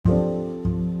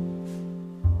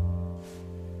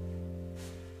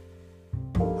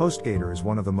HostGator is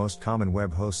one of the most common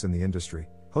web hosts in the industry,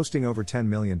 hosting over 10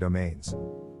 million domains.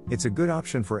 It's a good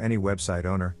option for any website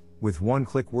owner, with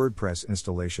one-click WordPress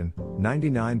installation,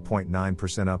 99.9%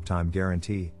 uptime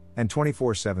guarantee, and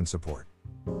 24/7 support.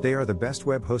 They are the best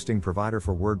web hosting provider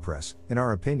for WordPress, in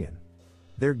our opinion.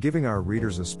 They're giving our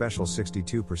readers a special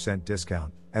 62%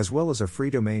 discount, as well as a free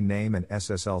domain name and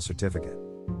SSL certificate.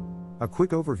 A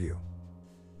quick overview.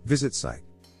 Visit site.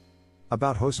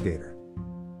 About HostGator.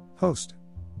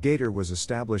 HostGator was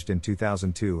established in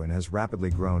 2002 and has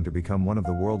rapidly grown to become one of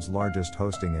the world's largest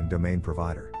hosting and domain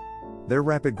provider. Their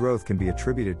rapid growth can be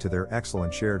attributed to their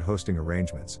excellent shared hosting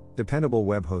arrangements, dependable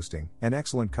web hosting, and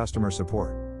excellent customer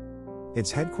support. Its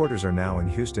headquarters are now in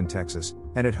Houston, Texas,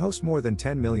 and it hosts more than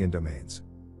 10 million domains.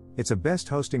 It's a best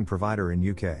hosting provider in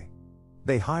UK.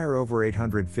 They hire over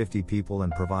 850 people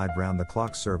and provide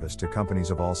round-the-clock service to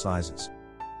companies of all sizes.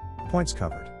 Points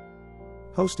covered.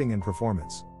 Hosting and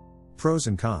performance. Pros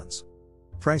and cons.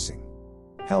 Pricing.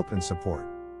 Help and support.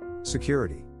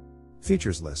 Security.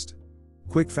 Features list.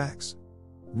 Quick facts.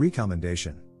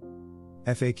 Recommendation.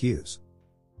 FAQs.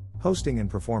 Hosting and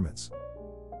performance.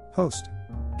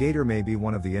 HostGator may be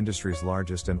one of the industry's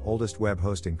largest and oldest web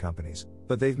hosting companies,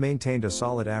 but they've maintained a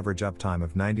solid average uptime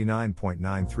of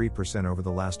 99.93% over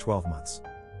the last 12 months.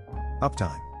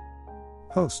 Uptime.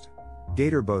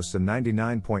 HostGator boasts a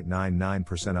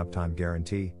 99.99% uptime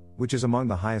guarantee, which is among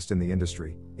the highest in the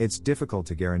industry. It's difficult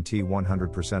to guarantee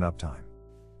 100% uptime.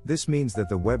 This means that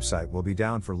the website will be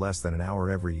down for less than an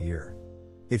hour every year.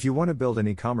 If you want to build an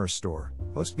e-commerce store,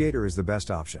 HostGator is the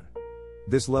best option.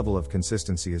 This level of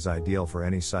consistency is ideal for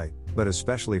any site, but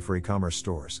especially for e-commerce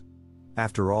stores.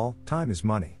 After all, time is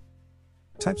money.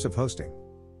 Types of hosting.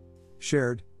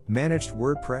 Shared, managed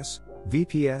WordPress,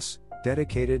 VPS,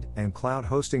 dedicated, and cloud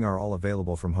hosting are all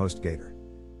available from HostGator.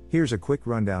 Here's a quick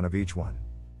rundown of each one.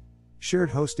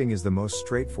 Shared hosting is the most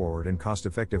straightforward and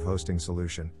cost-effective hosting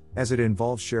solution, as it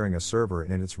involves sharing a server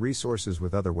and its resources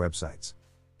with other websites.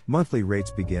 Monthly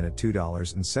rates begin at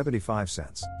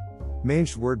 $2.75.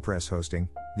 Managed WordPress hosting.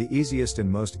 The easiest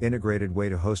and most integrated way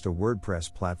to host a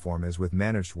WordPress platform is with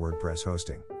managed WordPress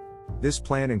hosting. This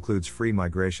plan includes free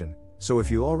migration, so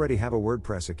if you already have a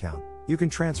WordPress account, you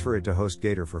can transfer it to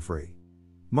HostGator for free.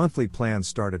 Monthly plans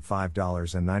start at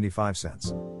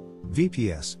 $5.95.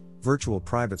 VPS, virtual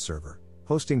private server.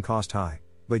 Hosting cost high,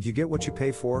 but you get what you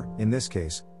pay for, in this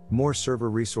case, more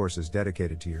server resources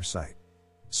dedicated to your site.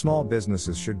 Small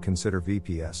businesses should consider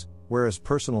VPS, whereas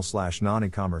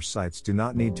personal/non-e-commerce sites do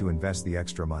not need to invest the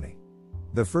extra money.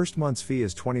 The first month's fee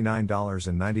is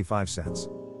 $29.95.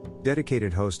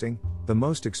 Dedicated hosting. The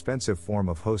most expensive form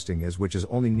of hosting is which is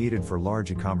only needed for large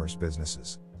e-commerce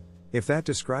businesses. If that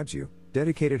describes you,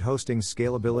 dedicated hosting's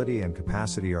scalability and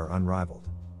capacity are unrivaled.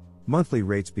 Monthly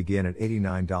rates begin at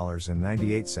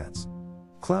 $89.98.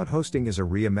 Cloud hosting is a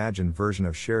reimagined version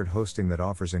of shared hosting that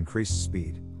offers increased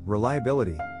speed,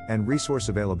 reliability, and resource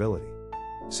availability.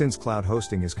 Since cloud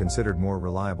hosting is considered more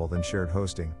reliable than shared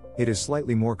hosting, it is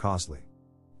slightly more costly.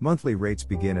 Monthly rates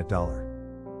begin at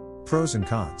 $. Pros and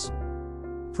cons.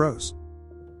 Pros.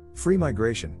 Free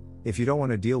migration. If you don't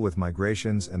want to deal with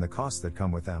migrations and the costs that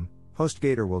come with them,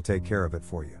 HostGator will take care of it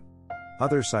for you.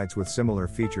 Other sites with similar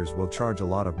features will charge a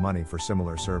lot of money for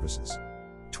similar services.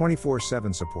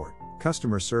 24/7 support.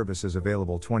 Customer service is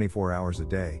available 24 hours a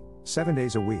day, 7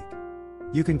 days a week.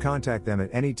 You can contact them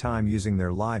at any time using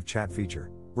their live chat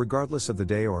feature, regardless of the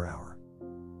day or hour.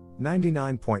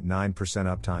 99.9%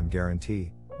 uptime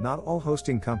guarantee. Not all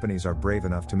hosting companies are brave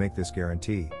enough to make this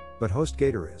guarantee, but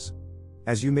HostGator is.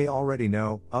 As you may already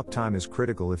know, uptime is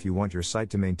critical if you want your site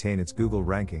to maintain its Google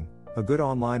ranking, a good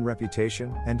online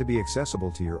reputation, and to be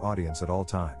accessible to your audience at all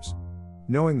times.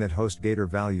 Knowing that HostGator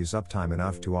values uptime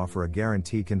enough to offer a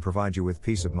guarantee can provide you with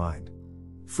peace of mind.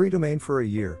 Free domain for a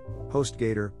year.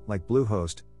 HostGator, like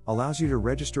Bluehost, allows you to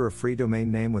register a free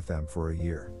domain name with them for a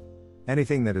year.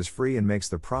 Anything that is free and makes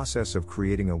the process of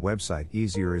creating a website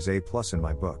easier is A+ in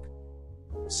my book.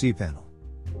 cPanel.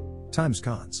 Times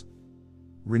cons.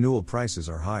 Renewal prices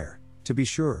are higher. To be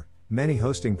sure, many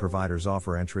hosting providers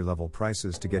offer entry-level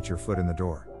prices to get your foot in the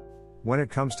door. When it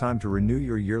comes time to renew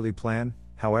your yearly plan,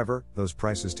 however, those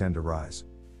prices tend to rise.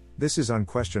 This is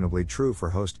unquestionably true for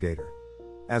HostGator.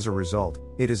 As a result,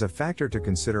 it is a factor to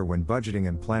consider when budgeting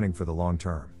and planning for the long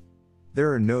term.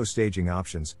 There are no staging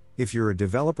options. If you're a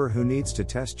developer who needs to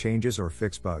test changes or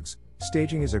fix bugs,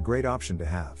 staging is a great option to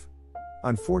have.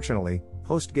 Unfortunately,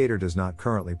 HostGator does not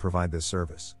currently provide this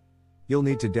service. You'll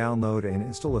need to download and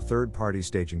install a third-party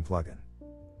staging plugin.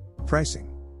 Pricing.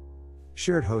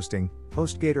 Shared hosting.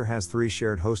 HostGator has 3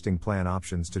 shared hosting plan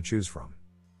options to choose from.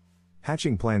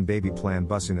 Hatching plan, baby plan,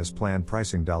 bussiness plan.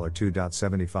 Pricing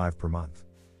 $2.75 per month.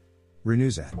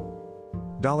 Renews at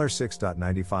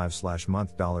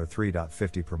 $6.95/month,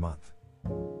 $3.50 per month.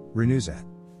 Renews at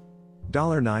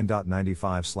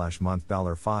 $9.95/month,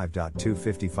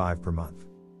 $5.255 per month.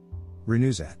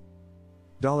 Renews at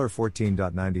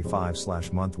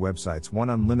 $14.95/month. Websites 1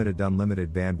 unlimited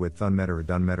bandwidth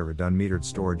unmetered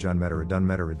storage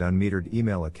unmetered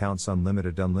email accounts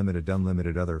unlimited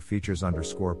other features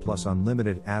 _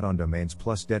 unlimited add-on domains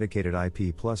plus dedicated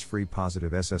IP plus free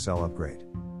positive SSL upgrade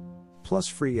plus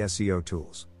free SEO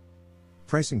tools.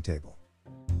 Pricing table.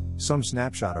 Some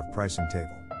snapshot of pricing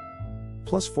table.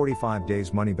 Plus 45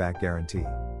 days money back guarantee.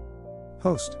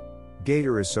 Host.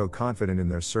 Gator is so confident in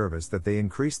their service that they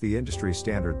increased the industry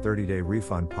standard 30-day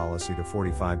refund policy to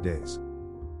 45 days.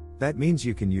 That means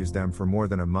you can use them for more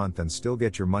than a month and still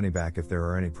get your money back if there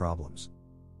are any problems.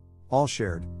 All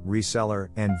shared, reseller,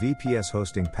 and VPS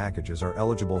hosting packages are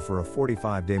eligible for a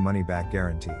 45-day money-back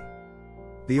guarantee.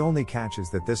 The only catch is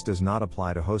that this does not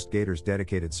apply to HostGator's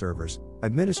dedicated servers,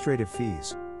 administrative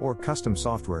fees, or custom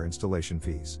software installation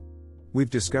fees. We've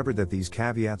discovered that these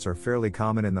caveats are fairly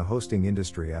common in the hosting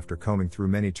industry after combing through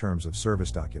many terms of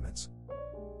service documents.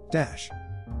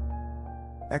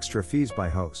 Extra fees by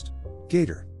Host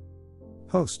Gator.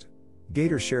 Host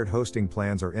Gator shared hosting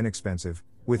plans are inexpensive,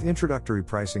 with introductory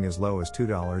pricing as low as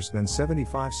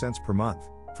 $2.75 per month,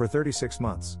 for 36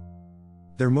 months.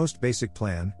 Their most basic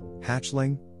plan,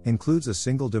 Hatchling, includes a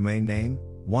single domain name,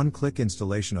 one-click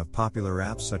installation of popular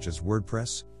apps such as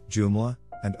WordPress, Joomla,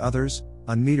 and others,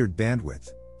 unmetered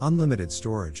bandwidth, unlimited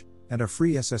storage, and a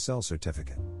free SSL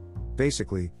certificate.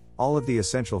 Basically, all of the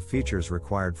essential features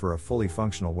required for a fully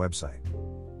functional website.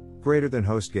 Greater than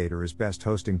HostGator is best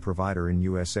hosting provider in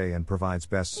USA and provides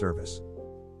best service.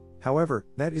 However,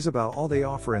 that is about all they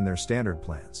offer in their standard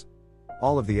plans.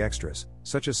 All of the extras,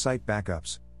 such as site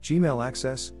backups, Gmail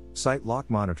access, site lock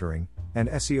monitoring, and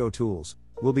SEO tools,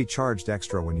 will be charged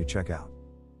extra when you check out.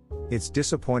 It's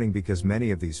disappointing because many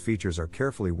of these features are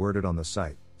carefully worded on the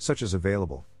site, such as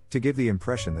available, to give the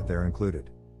impression that they're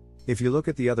included. If you look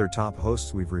at the other top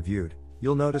hosts we've reviewed,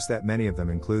 you'll notice that many of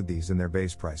them include these in their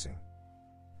base pricing.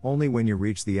 Only when you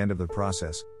reach the end of the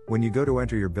process, when you go to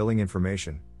enter your billing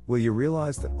information, will you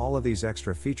realize that all of these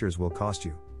extra features will cost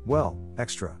you, well,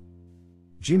 extra.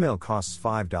 Gmail costs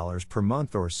 $5 per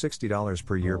month or $60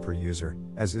 per year per user,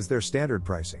 as is their standard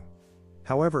pricing.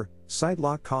 However,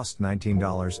 SiteLock costs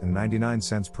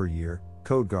 $19.99 per year,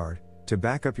 CodeGuard, to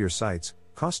back up your sites,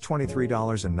 costs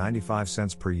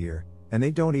 $23.95 per year, and they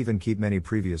don't even keep many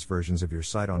previous versions of your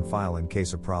site on file in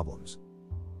case of problems.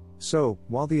 So,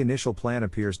 while the initial plan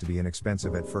appears to be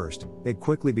inexpensive at first, it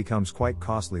quickly becomes quite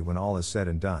costly when all is said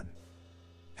and done.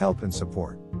 Help and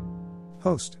support.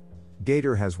 Host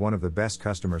Gator has one of the best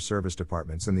customer service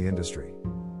departments in the industry.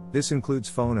 This includes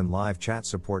phone and live chat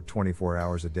support 24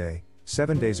 hours a day,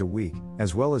 7 days a week,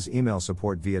 as well as email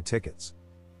support via tickets.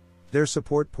 Their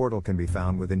support portal can be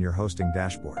found within your hosting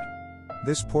dashboard.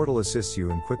 This portal assists you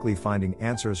in quickly finding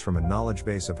answers from a knowledge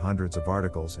base of hundreds of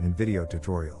articles and video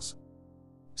tutorials.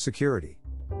 Security.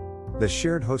 The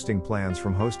shared hosting plans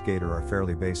from HostGator are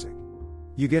fairly basic.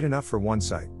 You get enough for one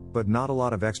site, but not a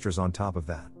lot of extras on top of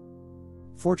that.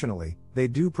 Fortunately, they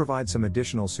do provide some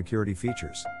additional security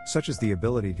features, such as the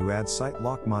ability to add site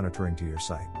lock monitoring to your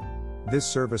site. This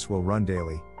service will run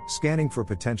daily, scanning for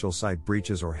potential site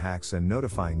breaches or hacks and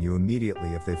notifying you immediately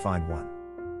if they find one.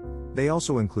 They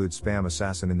also include Spam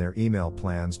Assassin in their email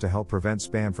plans to help prevent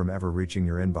spam from ever reaching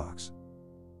your inbox.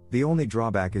 The only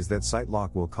drawback is that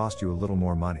SiteLock will cost you a little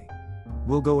more money.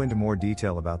 We'll go into more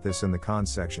detail about this in the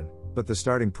cons section, but the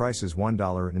starting price is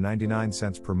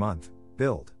 $1.99 per month,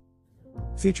 billed.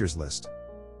 Features list.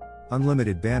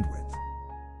 Unlimited bandwidth.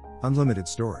 Unlimited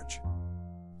storage.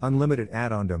 Unlimited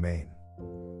add-on domain.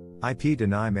 IP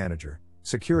Deny Manager,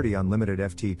 Security Unlimited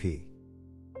FTP.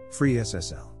 Free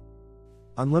SSL.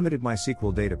 Unlimited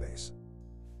MySQL database.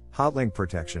 Hotlink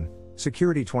protection,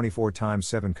 security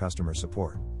 24/7 customer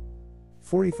support.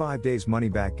 45 days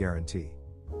money-back guarantee.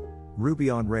 Ruby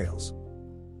on Rails.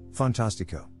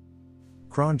 Fantastico.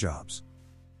 Cron jobs.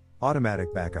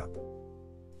 Automatic backup.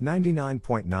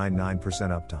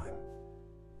 99.99% uptime.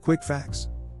 Quick facts.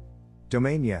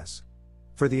 Domain yes.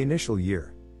 For the initial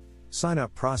year.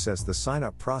 Sign-up process. The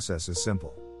sign-up process is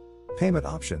simple. Payment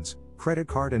options, credit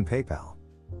card and PayPal.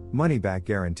 Money-back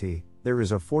guarantee, there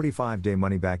is a 45-day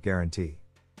money-back guarantee.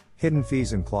 Hidden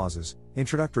fees and clauses,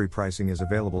 introductory pricing is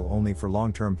available only for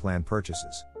long-term plan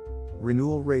purchases.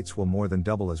 Renewal rates will more than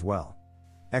double as well.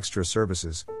 Extra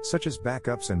services, such as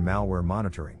backups and malware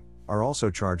monitoring, are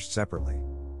also charged separately.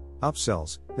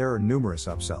 Upsells, there are numerous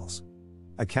upsells.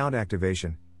 Account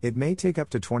activation, it may take up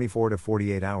to 24 to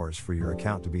 48 hours for your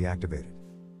account to be activated.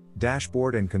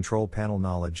 Dashboard and control panel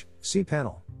knowledge,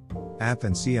 cPanel. App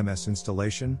and CMS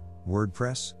installation,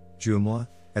 WordPress, Joomla,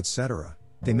 etc.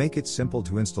 They make it simple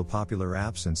to install popular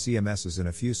apps and CMSs in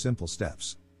a few simple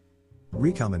steps.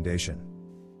 Recommendation.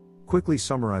 Quickly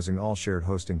summarizing all shared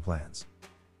hosting plans.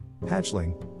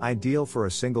 Hatchling, ideal for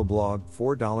a single blog,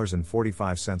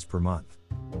 $4.45 per month.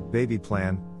 Baby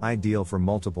plan, ideal for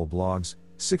multiple blogs,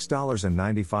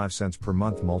 $6.95 per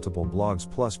month. Multiple blogs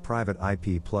plus private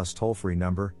IP plus toll-free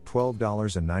number,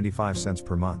 $12.95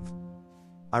 per month.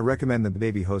 I recommend the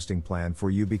Baby hosting plan for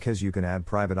you because you can add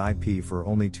private IP for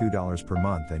only $2 per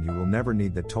month and you will never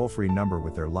need the toll-free number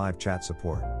with their live chat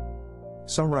support.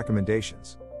 Some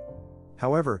recommendations.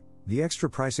 However, the extra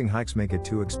pricing hikes make it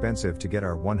too expensive to get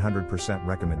our 100%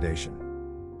 recommendation.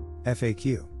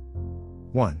 FAQ.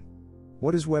 1.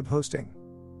 What is web hosting?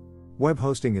 Web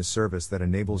hosting is service that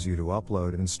enables you to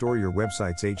upload and store your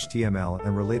website's HTML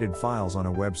and related files on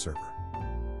a web server.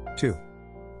 2.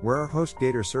 Where are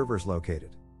HostGator servers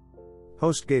located?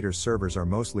 HostGator's servers are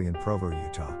mostly in Provo,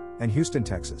 Utah, and Houston,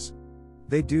 Texas.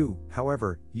 They do,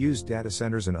 however, use data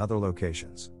centers in other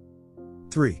locations.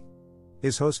 3.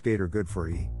 Is HostGator good for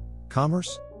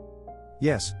e-commerce?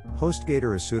 Yes,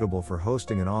 HostGator is suitable for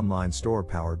hosting an online store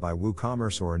powered by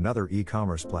WooCommerce or another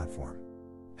e-commerce platform.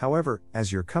 However,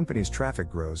 as your company's traffic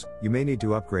grows, you may need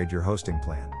to upgrade your hosting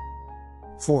plan.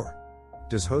 4.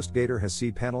 Does HostGator has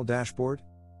cPanel dashboard?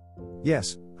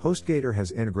 Yes, HostGator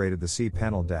has integrated the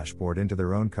cPanel dashboard into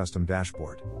their own custom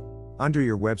dashboard. Under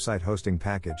your website hosting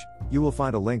package, you will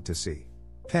find a link to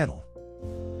cPanel.